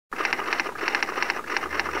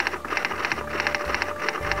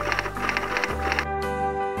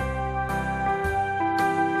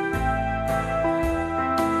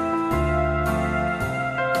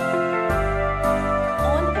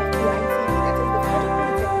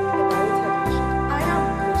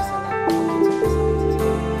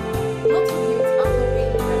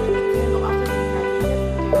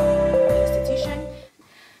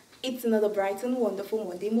bright and wonderful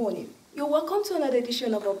Monday morning. You're welcome to another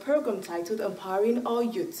edition of our program titled Empowering Our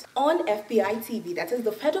Youth on FBI TV, that is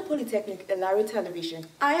the Federal Polytechnic Ilaro Television.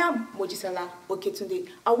 I am Mojisola, Oketunde.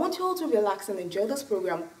 I want you all to relax and enjoy this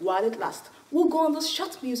program while it lasts. We'll go on this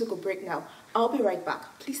short musical break now. I'll be right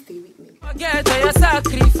back. Please stay with me. Forget your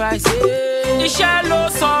sacrifice.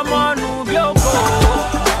 Someone who will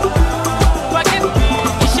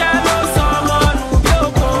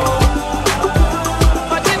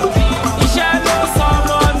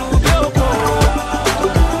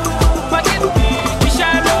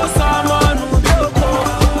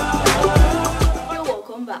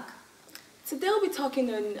Today we'll be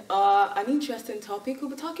talking on an interesting topic. We'll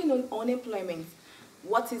be talking on unemployment.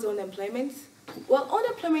 What is unemployment? Well,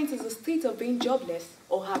 unemployment is a state of being jobless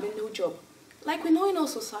or having no job. Like we know in our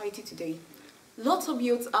society today, lots of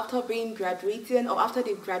youths after being graduating or after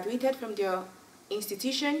they've graduated from their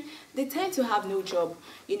institution, they tend to have no job.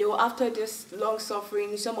 You know, after this long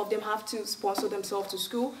suffering, some of them have to sponsor themselves to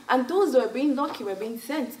school, and those that are being lucky were being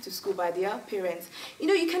sent to school by their parents. You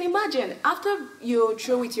know, you can imagine after you're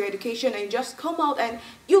through with your education and you just come out and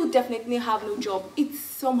you definitely have no job. It's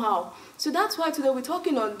somehow. So that's why today we're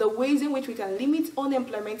talking on the ways in which we can limit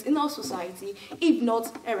unemployment in our society, if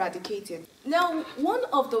not eradicate it. Now, one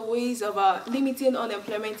of the ways of limiting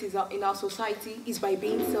unemployment in our society is by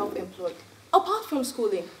being self-employed. Apart from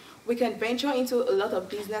schooling, we can venture into a lot of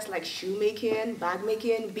business like shoemaking, bag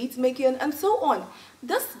making, bead making, and so on.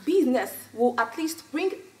 This business will at least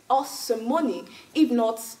bring us some money, if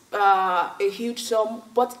not a huge sum,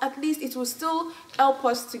 but at least it will still help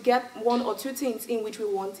us to get one or two things in which we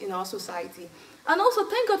want in our society. And also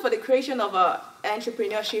thank God for the creation of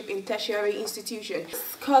entrepreneurship in tertiary institutions.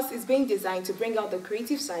 This course is being designed to bring out the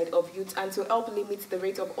creative side of youth and to help limit the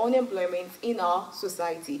rate of unemployment in our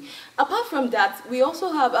society. Apart from that, we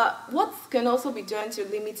also have what can also be done to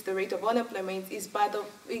limit the rate of unemployment is by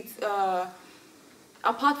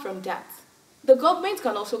apart from that, the government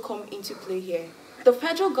can also come into play here. The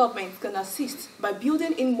federal government can assist by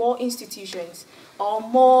building in more institutions or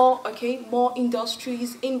more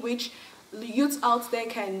industries in which youths out there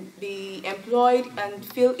can be employed and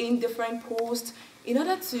fill in different posts in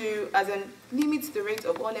order to limit the rate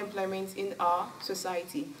of unemployment in our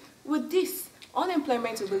society. With this,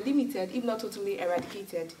 unemployment will be limited, if not totally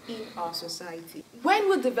eradicated, in our society. When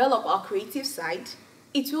we develop our creative side,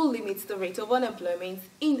 it will limit the rate of unemployment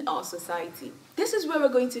in our society. This is where we're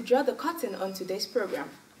going to draw the curtain on today's program.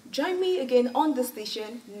 Join me again on the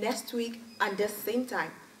station next week at the same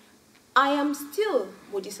time. I am still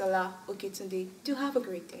Mojisola Oketunde. Do have a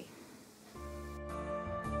great day.